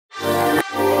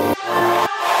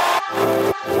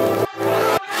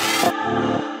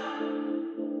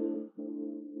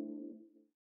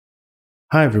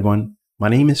Hi everyone, my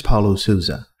name is Paulo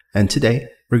Souza, and today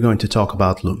we're going to talk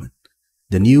about Lumen,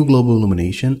 the new global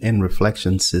illumination and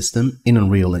reflection system in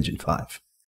Unreal Engine 5.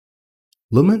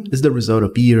 Lumen is the result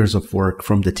of years of work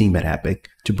from the team at Epic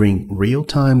to bring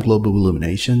real-time global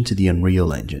illumination to the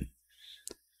Unreal Engine.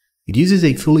 It uses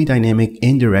a fully dynamic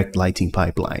indirect lighting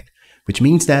pipeline, which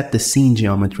means that the scene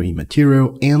geometry,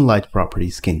 material, and light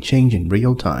properties can change in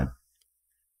real time.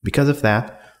 Because of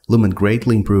that, Lumen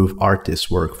greatly improves artists'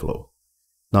 workflow.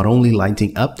 Not only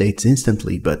lighting updates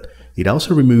instantly, but it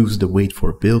also removes the wait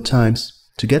for build times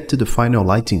to get to the final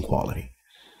lighting quality.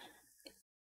 I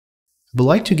would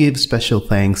like to give special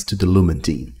thanks to the Lumen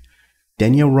team,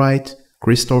 Daniel Wright,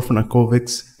 Krzysztof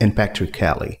Nakovics, and Patrick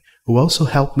Kelly, who also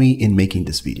helped me in making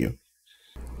this video.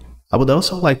 I would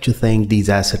also like to thank these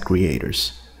asset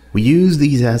creators. We use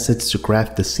these assets to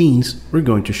craft the scenes we're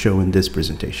going to show in this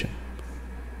presentation.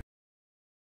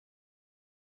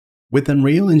 With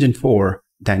Unreal Engine 4,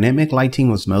 dynamic lighting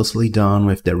was mostly done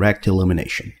with direct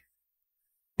illumination.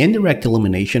 Indirect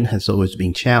illumination has always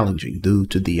been challenging due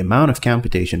to the amount of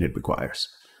computation it requires.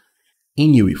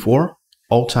 In UE4,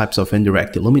 all types of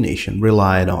indirect illumination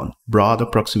relied on broad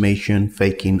approximation,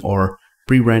 faking, or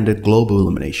pre-rendered global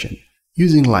illumination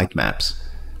using light maps.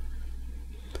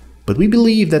 But we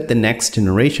believe that the next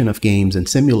generation of games and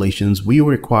simulations will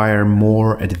require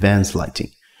more advanced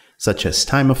lighting, such as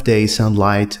time of day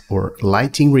sunlight or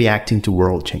lighting reacting to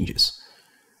world changes.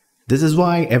 This is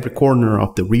why every corner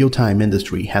of the real-time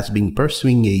industry has been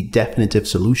pursuing a definitive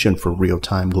solution for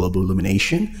real-time global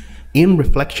illumination and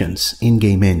reflections in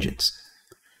game engines.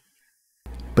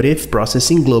 But if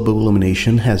processing global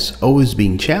illumination has always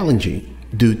been challenging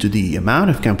due to the amount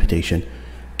of computation,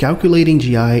 calculating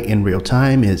GI in real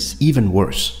time is even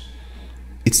worse.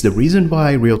 It's the reason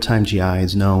why real-time GI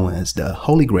is known as the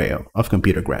holy grail of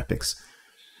computer graphics.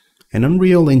 And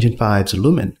Unreal Engine 5's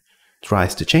Lumen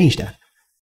tries to change that.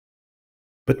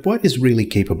 But what is really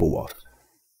capable of?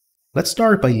 Let's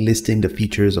start by listing the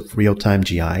features of real-time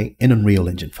GI in Unreal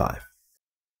Engine 5.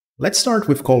 Let's start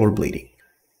with color bleeding,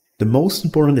 the most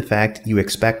important effect you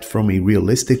expect from a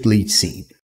realistic lead scene.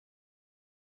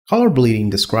 Color bleeding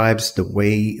describes the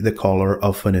way the color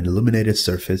of an illuminated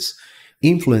surface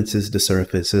influences the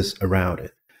surfaces around it.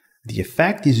 The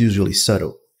effect is usually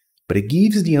subtle, but it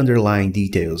gives the underlying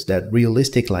details that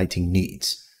realistic lighting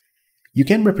needs. You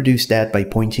can reproduce that by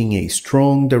pointing a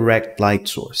strong direct light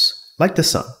source, like the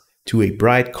sun, to a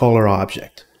bright color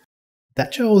object.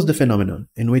 That shows the phenomenon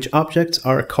in which objects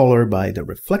are colored by the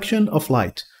reflection of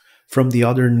light from the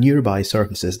other nearby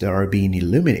surfaces that are being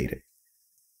illuminated.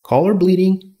 Color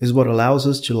bleeding is what allows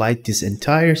us to light this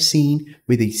entire scene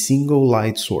with a single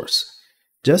light source,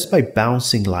 just by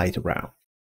bouncing light around.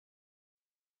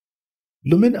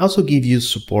 Lumen also gives you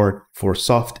support for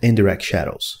soft indirect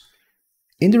shadows.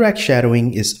 Indirect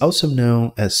shadowing is also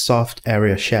known as soft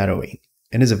area shadowing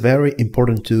and is a very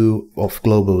important tool of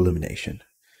global illumination.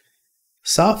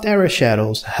 Soft area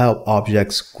shadows help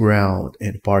objects ground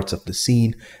in parts of the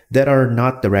scene that are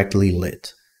not directly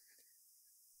lit.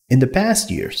 In the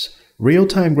past years,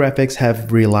 real-time graphics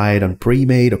have relied on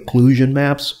pre-made occlusion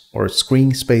maps or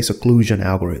screen space occlusion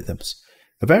algorithms,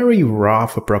 a very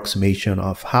rough approximation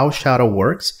of how shadow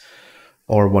works,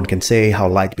 or one can say how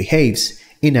light behaves,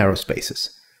 in narrow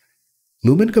spaces.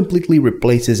 Lumen completely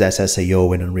replaces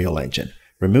SSAO in Unreal Engine,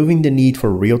 removing the need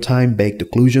for real-time baked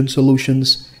occlusion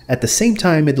solutions. At the same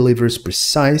time, it delivers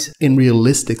precise and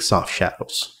realistic soft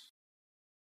shadows.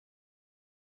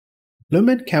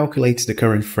 Lumen calculates the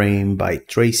current frame by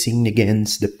tracing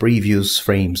against the previous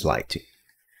frame's lighting.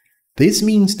 This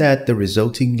means that the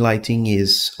resulting lighting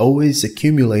is always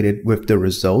accumulated with the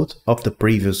result of the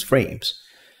previous frames,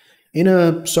 in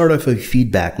a sort of a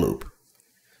feedback loop.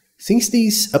 Since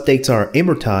these updates are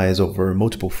amortized over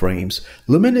multiple frames,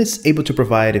 Lumen is able to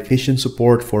provide efficient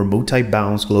support for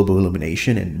multi-bounce global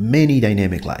illumination and many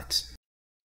dynamic lights.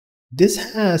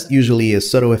 This has usually a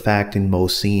subtle effect in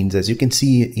most scenes, as you can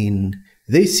see in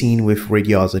this scene with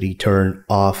radiosity turned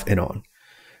off and on.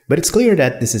 But it's clear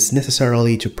that this is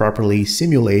necessarily to properly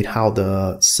simulate how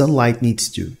the sunlight needs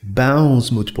to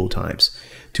bounce multiple times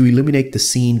to illuminate the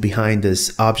scene behind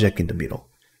this object in the middle.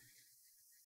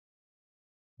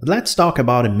 Let's talk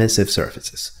about emissive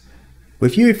surfaces.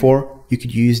 With UE4, you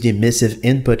could use the emissive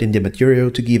input in the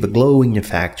material to give a glowing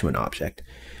effect to an object.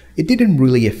 It didn't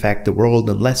really affect the world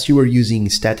unless you were using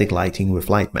static lighting with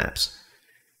light maps.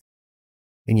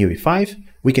 In UE5,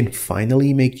 we can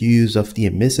finally make use of the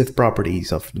emissive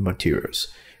properties of the materials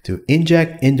to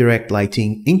inject indirect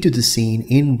lighting into the scene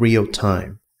in real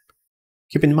time.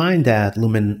 Keep in mind that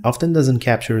Lumen often doesn't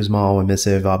capture small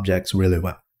emissive objects really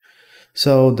well.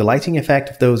 so the lighting effect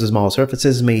of those small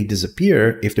surfaces may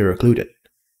disappear if they're occluded.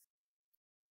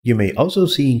 You may also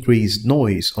see increased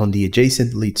noise on the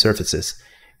adjacent lit surfaces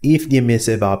if the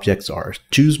emissive objects are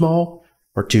too small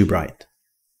or too bright.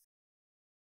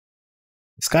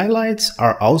 Skylights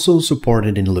are also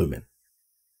supported in Lumen.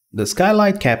 The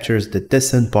skylight captures the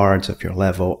distant parts of your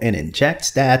level and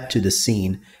injects that to the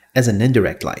scene as an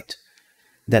indirect light.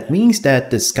 That means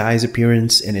that the sky's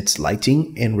appearance and its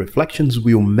lighting and reflections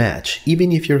will match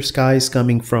even if your sky is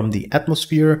coming from the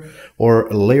atmosphere or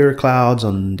layer clouds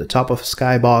on the top of a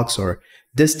skybox or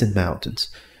distant mountains.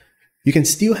 You can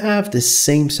still have the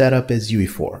same setup as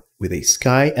UE4 with a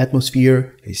sky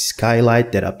atmosphere, a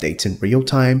skylight that updates in real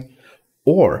time,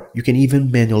 or you can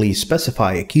even manually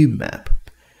specify a cube map.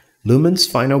 Lumen's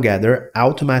Final Gather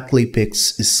automatically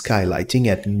picks skylighting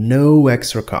at no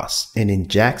extra cost and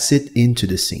injects it into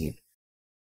the scene.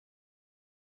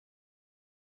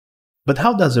 But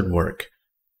how does it work?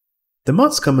 The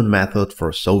most common method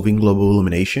for solving global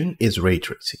illumination is ray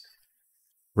tracing.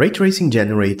 Ray tracing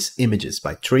generates images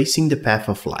by tracing the path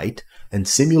of light and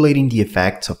simulating the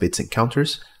effects of its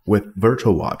encounters with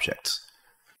virtual objects.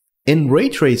 And ray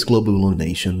trace global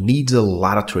illumination needs a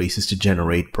lot of traces to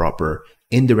generate proper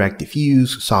indirect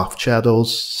diffuse, soft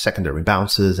shadows, secondary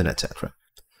bounces, and etc.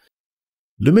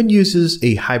 Lumen uses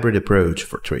a hybrid approach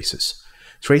for traces,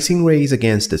 tracing rays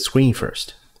against the screen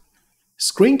first.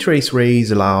 Screen trace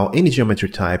rays allow any geometry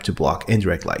type to block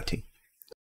indirect lighting.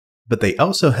 But they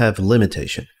also have a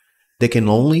limitation. They can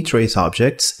only trace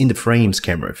objects in the frame's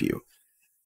camera view.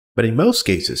 But in most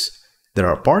cases, there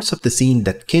are parts of the scene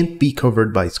that can't be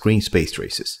covered by screen space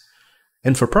traces.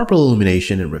 And for proper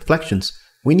illumination and reflections,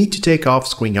 we need to take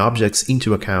off-screen objects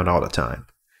into account all the time.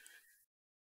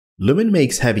 Lumen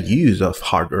makes heavy use of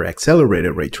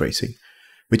hardware-accelerated ray tracing,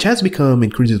 which has become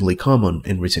increasingly common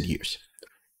in recent years.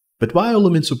 But while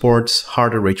Lumen supports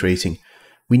hardware ray tracing,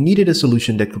 we needed a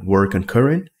solution that could work on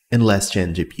current and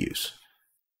last-gen GPUs.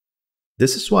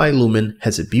 This is why Lumen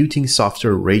has a built-in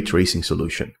software ray tracing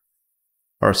solution.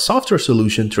 Our software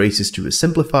solution traces to a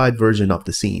simplified version of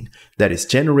the scene that is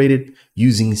generated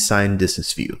using sign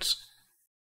distance fields.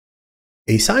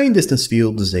 A sign distance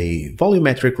field is a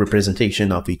volumetric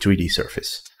representation of a 3D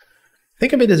surface.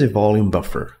 Think of it as a volume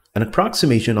buffer, an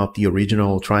approximation of the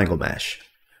original triangle mesh.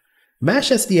 Mesh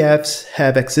SDFs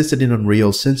have existed in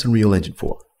Unreal since Unreal Engine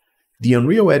 4. The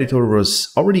Unreal editor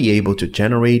was already able to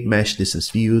generate mesh distance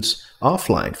fields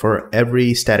offline for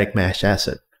every static mesh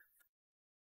asset.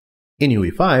 In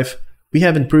UE5, we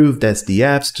have improved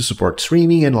SDFs to support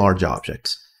streaming and large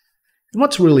objects. And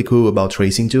what's really cool about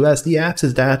tracing to SDFs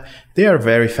is that they are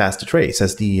very fast to trace,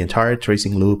 as the entire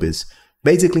tracing loop is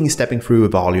basically stepping through a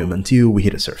volume until we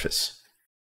hit a surface.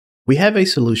 We have a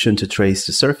solution to trace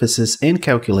the surfaces and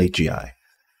calculate GI.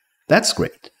 That's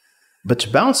great. But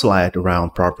to bounce light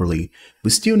around properly,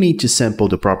 we still need to sample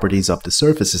the properties of the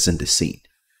surfaces in the scene.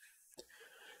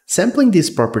 Sampling these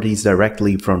properties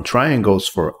directly from triangles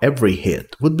for every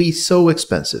hit would be so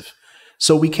expensive,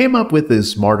 so we came up with a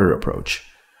smarter approach.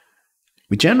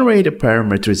 We generate a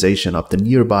parameterization of the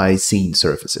nearby scene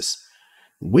surfaces,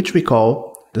 which we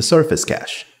call the surface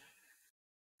cache.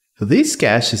 This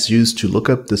cache is used to look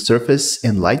up the surface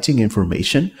and lighting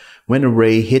information when a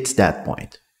ray hits that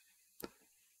point.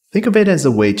 Think of it as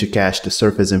a way to cache the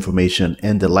surface information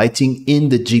and the lighting in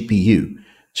the GPU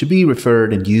to be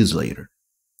referred and used later.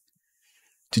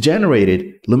 To generate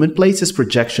it, Lumen places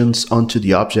projections onto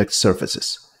the object's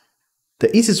surfaces.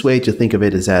 The easiest way to think of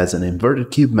it is as an inverted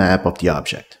cube map of the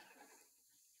object.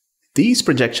 These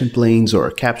projection planes or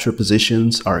capture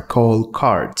positions are called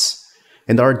cards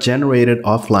and are generated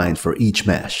offline for each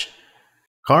mesh.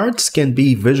 Cards can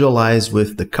be visualized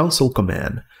with the console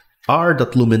command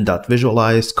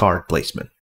r.lumen.visualize card placement.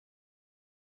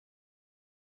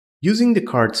 Using the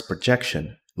card's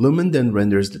projection, Lumen then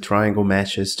renders the triangle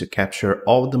meshes to capture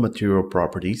all the material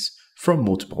properties from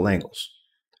multiple angles.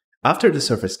 After the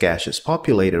surface cache is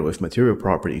populated with material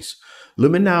properties,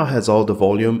 Lumen now has all the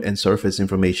volume and surface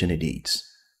information it needs.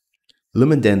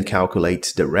 Lumen then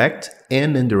calculates direct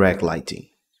and indirect lighting,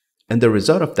 and the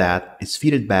result of that is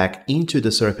fed back into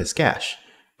the surface cache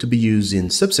to be used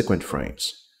in subsequent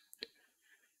frames.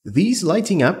 These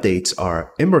lighting updates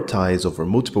are amortized over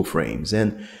multiple frames,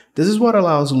 and this is what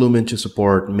allows Lumen to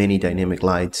support many dynamic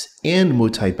lights and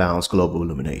multi-bounce global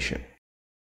illumination.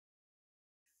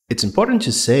 It's important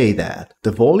to say that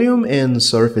the volume and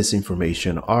surface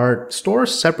information are stored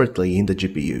separately in the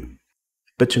GPU.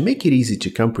 But to make it easy to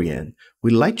comprehend,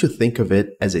 we like to think of it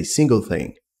as a single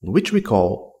thing, which we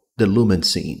call the Lumen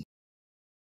scene.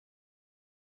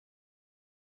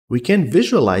 We can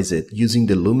visualize it using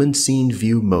the Lumen Scene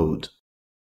View mode.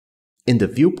 In the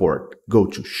viewport, go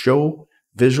to Show,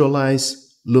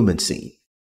 Visualize, Lumen Scene.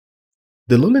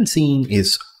 The Lumen Scene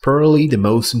is probably the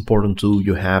most important tool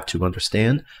you have to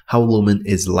understand how Lumen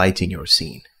is lighting your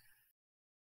scene.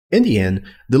 In the end,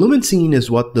 the Lumen Scene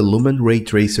is what the Lumen ray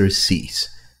tracer sees,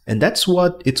 and that's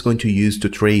what it's going to use to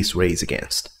trace rays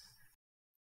against.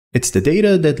 It's the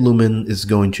data that Lumen is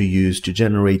going to use to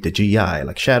generate the GI,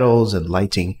 like shadows and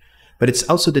lighting, but it's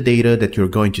also the data that you're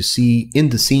going to see in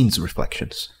the scene's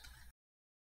reflections.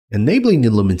 Enabling the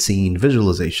Lumen Scene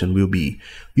visualization will be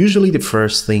usually the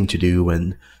first thing to do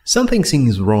when something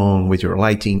seems wrong with your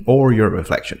lighting or your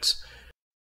reflections.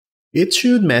 It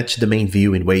should match the main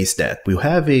view in ways that will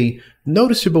have a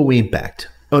noticeable impact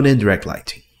on indirect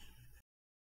lighting.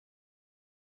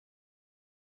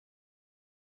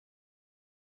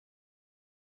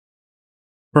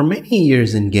 For many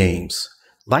years in games,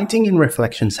 lighting and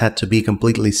reflections had to be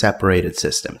completely separated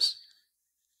systems.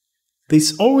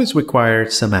 This always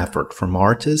required some effort from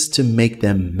artists to make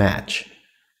them match,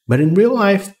 but in real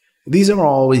life, these are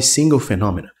always single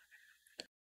phenomena.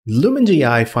 Lumen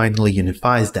GI finally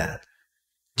unifies that.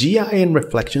 GI and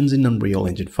reflections in Unreal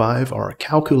Engine 5 are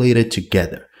calculated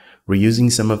together,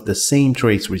 reusing some of the same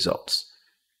trace results.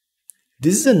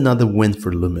 This is another win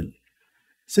for Lumen.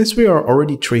 Since we are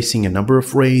already tracing a number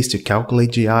of rays to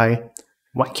calculate GI,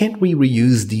 why can't we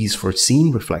reuse these for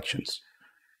scene reflections?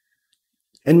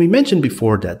 And we mentioned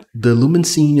before that the Lumen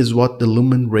Scene is what the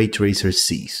Lumen ray tracer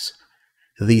sees.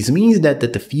 This means that the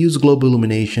diffuse global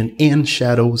illumination and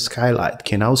shadow skylight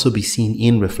can also be seen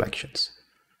in reflections.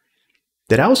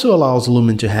 That also allows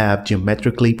Lumen to have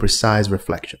geometrically precise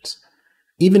reflections,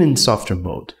 even in softer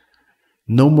mode.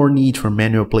 No more need for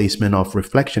manual placement of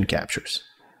reflection captures.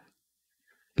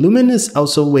 Lumen is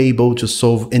also able to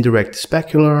solve indirect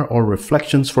specular or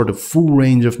reflections for the full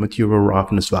range of material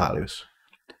roughness values.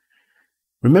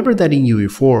 Remember that in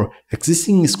UE4,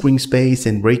 existing screen space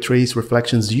and ray trace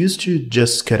reflections used to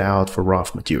just cut out for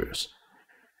rough materials.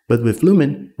 But with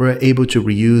Lumen, we're able to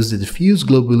reuse the diffuse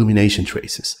global illumination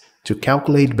traces to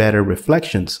calculate better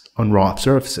reflections on rough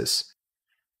surfaces.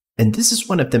 And this is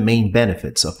one of the main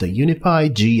benefits of the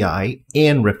unified GI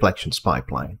and reflections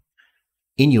pipeline.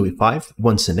 In UE5,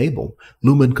 once enabled,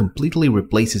 Lumen completely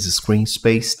replaces the screen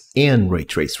space and ray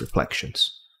trace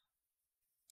reflections.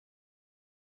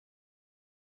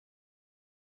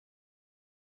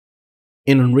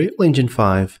 In Unreal Engine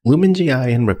 5, Lumen GI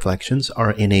and reflections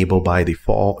are enabled by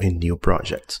default in new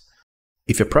projects.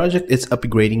 If your project is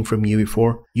upgrading from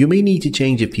UE4, you may need to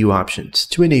change a few options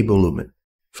to enable Lumen.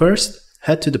 First,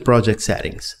 head to the project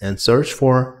settings and search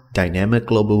for Dynamic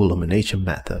Global Illumination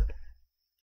method.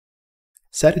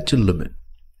 Set it to Lumen.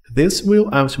 This will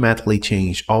automatically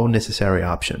change all necessary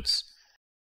options.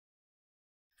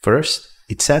 First,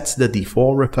 it sets the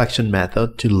default reflection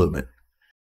method to Lumen.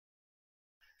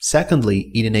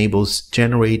 Secondly, it enables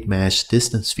Generate Mesh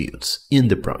Distance fields in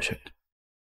the project.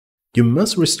 You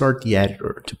must restart the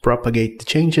editor to propagate the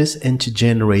changes and to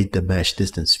generate the mesh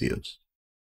distance fields.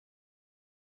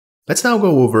 Let's now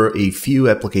go over a few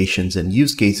applications and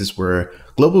use cases where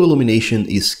global illumination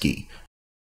is key.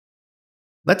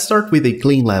 Let's start with a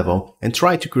clean level and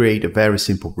try to create a very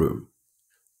simple room.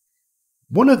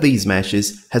 One of these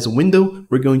meshes has a window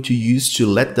we're going to use to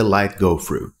let the light go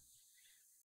through.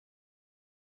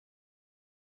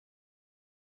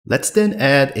 Let's then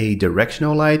add a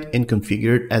directional light and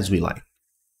configure it as we like.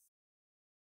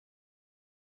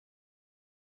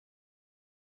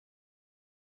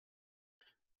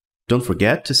 Don't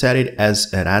forget to set it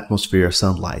as an atmosphere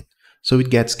sunlight, so it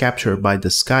gets captured by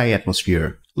the sky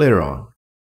atmosphere later on.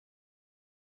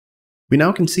 We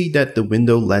now can see that the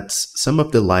window lets some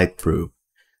of the light through,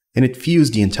 and it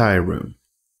views the entire room.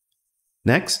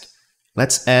 Next,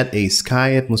 let's add a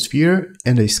sky atmosphere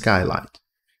and a skylight.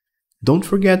 Don't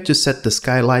forget to set the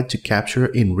skylight to capture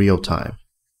in real time.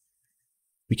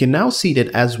 We can now see that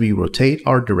as we rotate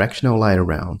our directional light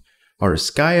around, our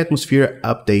sky atmosphere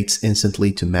updates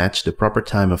instantly to match the proper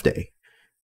time of day.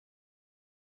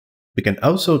 We can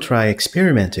also try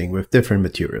experimenting with different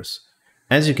materials.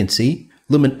 As you can see,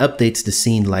 Lumen updates the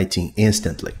scene lighting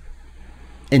instantly.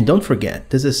 And don't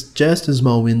forget, this is just a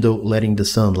small window letting the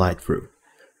sunlight through.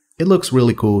 It looks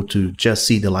really cool to just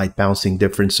see the light bouncing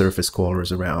different surface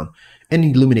colors around and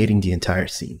illuminating the entire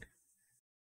scene.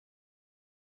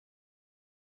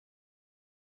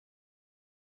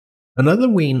 Another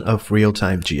win of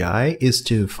real-time GI is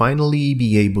to finally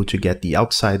be able to get the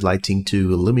outside lighting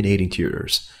to illuminate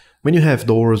interiors when you have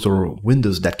doors or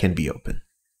windows that can be open.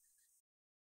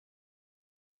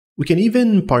 We can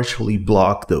even partially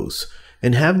block those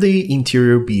and have the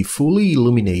interior be fully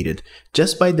illuminated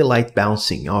just by the light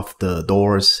bouncing off the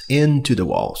doors into the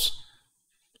walls.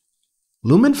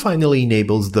 Lumen finally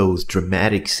enables those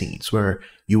dramatic scenes where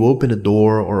you open a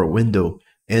door or a window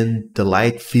and the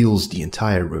light fills the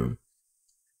entire room.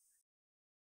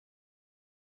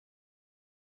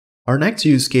 Our next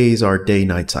use case are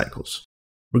day-night cycles.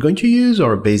 We're going to use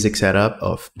our basic setup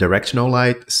of directional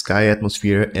light, sky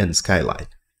atmosphere, and skylight.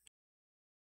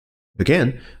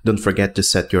 Again, don't forget to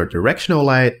set your directional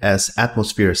light as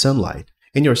atmosphere sunlight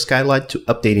and your skylight to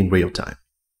update in real time.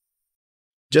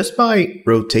 Just by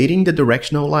rotating the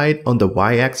directional light on the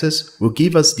y-axis will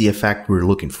give us the effect we're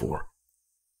looking for.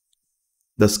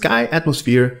 The sky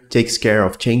atmosphere takes care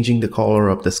of changing the color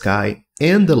of the sky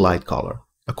and the light color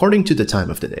according to the time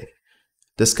of the day.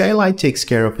 The skylight takes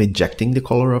care of injecting the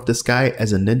color of the sky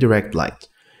as an indirect light,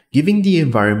 giving the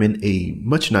environment a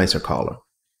much nicer color.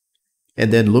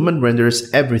 And then Lumen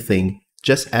renders everything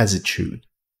just as it should.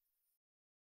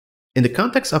 In the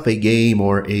context of a game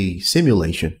or a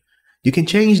simulation, you can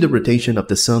change the rotation of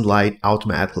the sunlight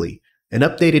automatically and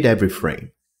update it every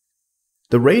frame.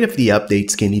 The rate of the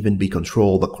updates can even be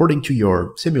controlled according to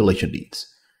your simulation needs.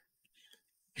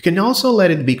 You can also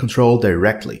let it be controlled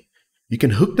directly. You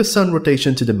can hook the sun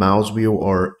rotation to the mouse wheel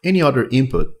or any other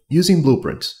input using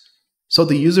blueprints, so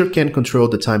the user can control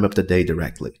the time of the day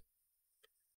directly.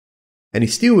 And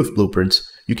still with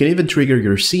blueprints, you can even trigger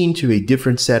your scene to a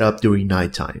different setup during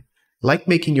nighttime, like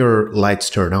making your lights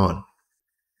turn on.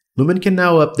 Lumen can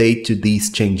now update to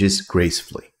these changes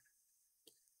gracefully.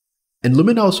 And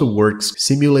Lumen also works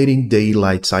simulating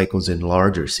daylight cycles in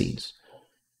larger scenes.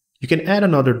 You can add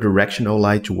another directional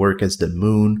light to work as the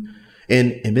moon,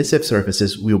 and emissive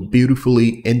surfaces will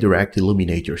beautifully indirect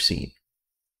illuminate your scene.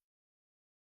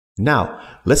 Now,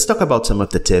 let's talk about some of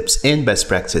the tips and best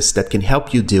practices that can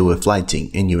help you deal with lighting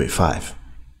in UE5.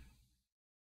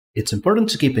 It's important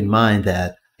to keep in mind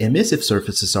that emissive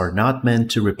surfaces are not meant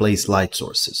to replace light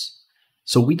sources,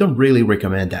 so we don't really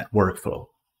recommend that workflow.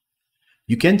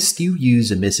 You can still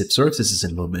use emissive surfaces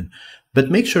in Lumen, but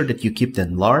make sure that you keep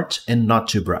them large and not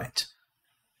too bright.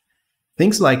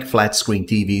 Things like flat screen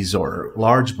TVs or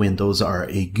large windows are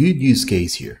a good use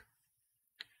case here.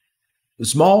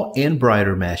 Small and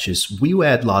brighter meshes will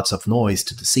add lots of noise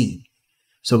to the scene.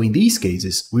 So in these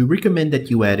cases, we recommend that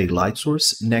you add a light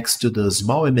source next to the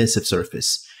small emissive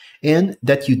surface and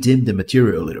that you dim the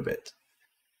material a little bit.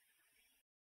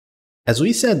 As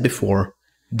we said before,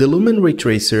 the Lumen Ray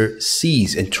Tracer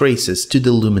sees and traces to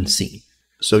the Lumen scene,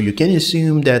 so you can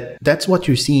assume that that's what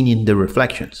you're seeing in the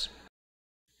reflections.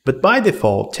 But by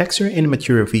default, texture and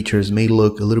material features may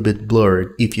look a little bit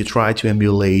blurred if you try to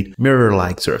emulate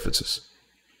mirror-like surfaces.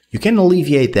 You can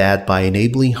alleviate that by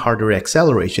enabling harder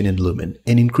acceleration in Lumen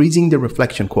and increasing the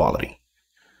reflection quality.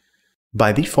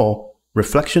 By default,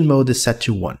 reflection mode is set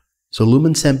to 1, so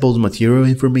Lumen samples material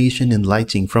information and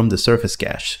lighting from the surface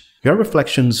cache. Your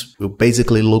reflections will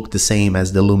basically look the same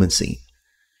as the Lumen scene.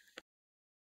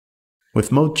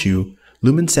 With mode 2,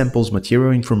 Lumen samples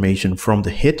material information from the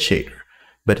hit shader,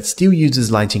 but it still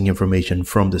uses lighting information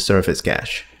from the surface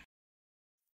cache.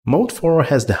 Mode 4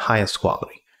 has the highest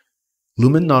quality.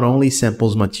 Lumen not only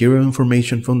samples material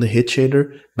information from the hit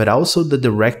shader, but also the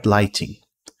direct lighting,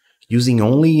 using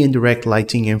only indirect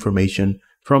lighting information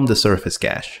from the surface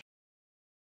cache.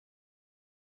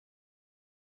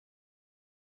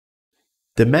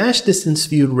 The mesh distance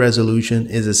field resolution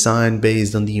is assigned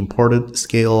based on the imported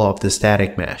scale of the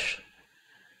static mesh.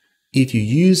 If you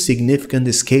use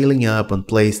significant scaling up on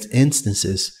placed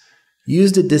instances,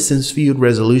 use the distance field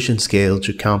resolution scale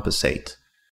to compensate.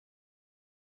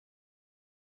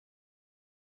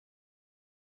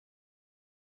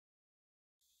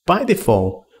 By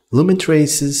default, Lumen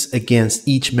traces against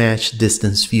each mesh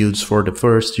distance fields for the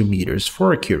first 2 meters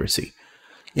for accuracy,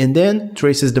 and then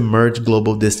traces the merge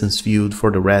global distance field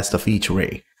for the rest of each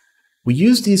ray. We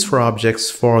use these for objects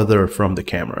farther from the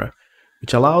camera,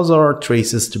 which allows our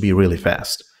traces to be really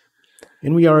fast.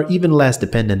 And we are even less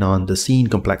dependent on the scene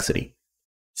complexity.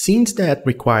 Scenes that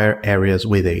require areas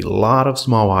with a lot of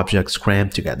small objects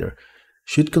crammed together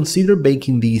should consider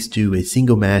baking these to a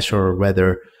single mesh or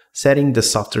rather setting the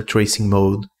softer tracing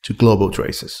mode to global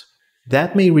traces.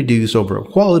 That may reduce overall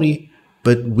quality,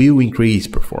 but will increase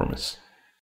performance.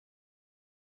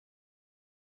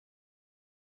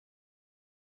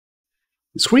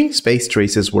 Screen space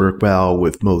traces work well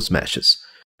with most meshes.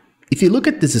 If you look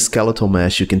at this skeletal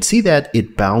mesh, you can see that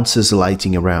it bounces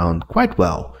lighting around quite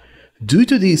well due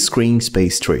to these screen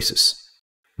space traces.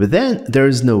 But then there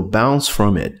is no bounce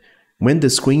from it when the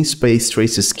screen space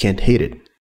traces can't hit it.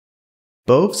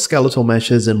 Both skeletal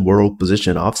meshes and world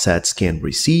position offsets can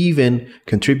receive and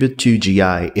contribute to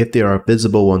GI if they are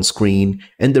visible on screen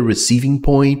and the receiving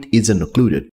point isn't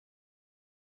occluded.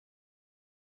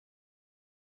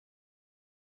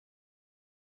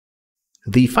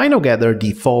 The Final Gather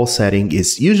default setting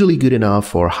is usually good enough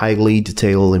for highly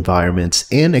detailed environments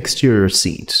and exterior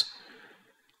scenes,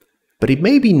 but it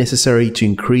may be necessary to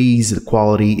increase the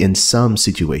quality in some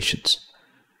situations.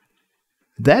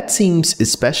 That seems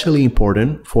especially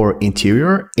important for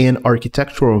interior and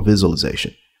architectural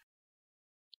visualization.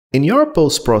 In your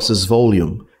post-process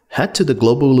volume, head to the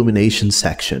Global Illumination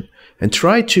section and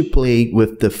try to play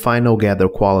with the Final Gather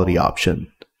quality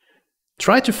option.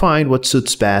 Try to find what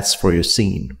suits best for your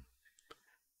scene.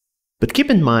 But keep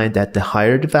in mind that the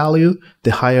higher the value,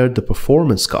 the higher the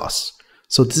performance costs.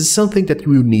 So this is something that you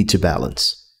will need to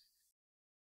balance.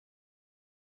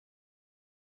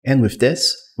 And with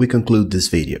this, we conclude this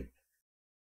video.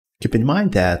 Keep in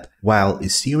mind that, while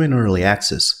it's still in early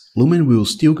access, Lumen will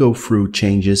still go through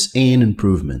changes and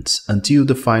improvements until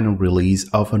the final release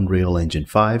of Unreal Engine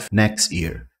 5 next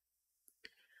year.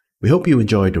 We hope you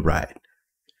enjoyed the ride.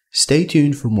 Stay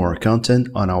tuned for more content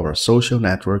on our social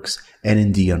networks and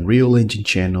in the Unreal Engine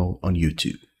channel on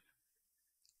YouTube.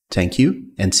 Thank you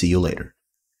and see you later.